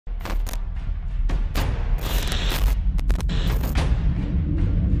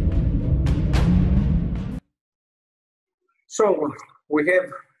So we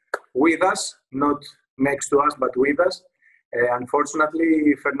have with us, not next to us, but with us,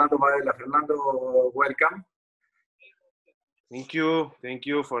 unfortunately, Fernando Várela. Fernando, welcome. Thank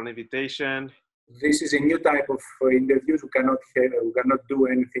you for an invitation. This is a new type of interviews. We cannot do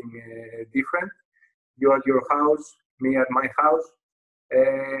anything different. You at your house, me at my house.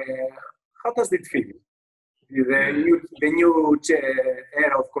 How does it feel? The new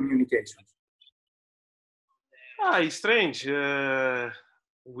era of communications. It's strange.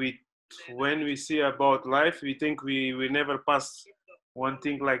 When we see about life, we think we never pass one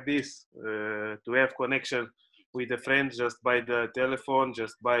thing like this, to have connection with a friend just by the telephone,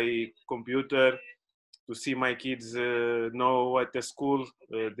 just by computer, to see my kids know at the school,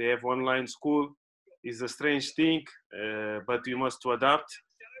 they have online school, is a strange thing, but we must to adapt,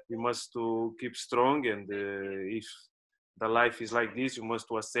 we must to keep strong, and if the life is like this, you must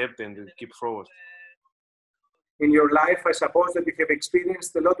to accept and keep forward. In your life, I suppose that you have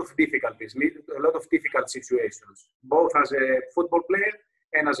experienced a lot of difficulties, a lot of difficult situations, both as a football player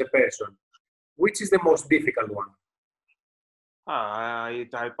and as a person. Which is the most difficult one?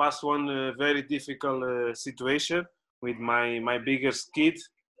 I passed one very difficult situation with my biggest kid.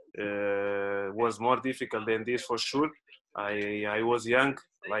 Was more difficult than this for sure. I was young,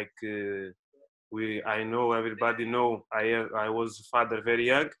 like everybody know. I was father very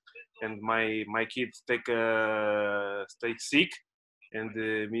young, and my kid take sick, and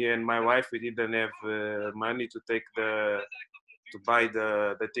me and my wife, we didn't have money to buy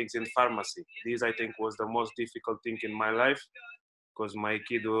the things in pharmacy. This, I think, was the most difficult thing in my life, because my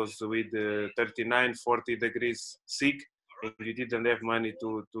kid was with 39, 40 degrees sick, and we didn't have money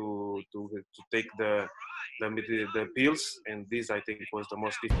to take the pills, and this, I think, was the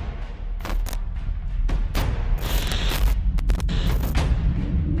most difficult.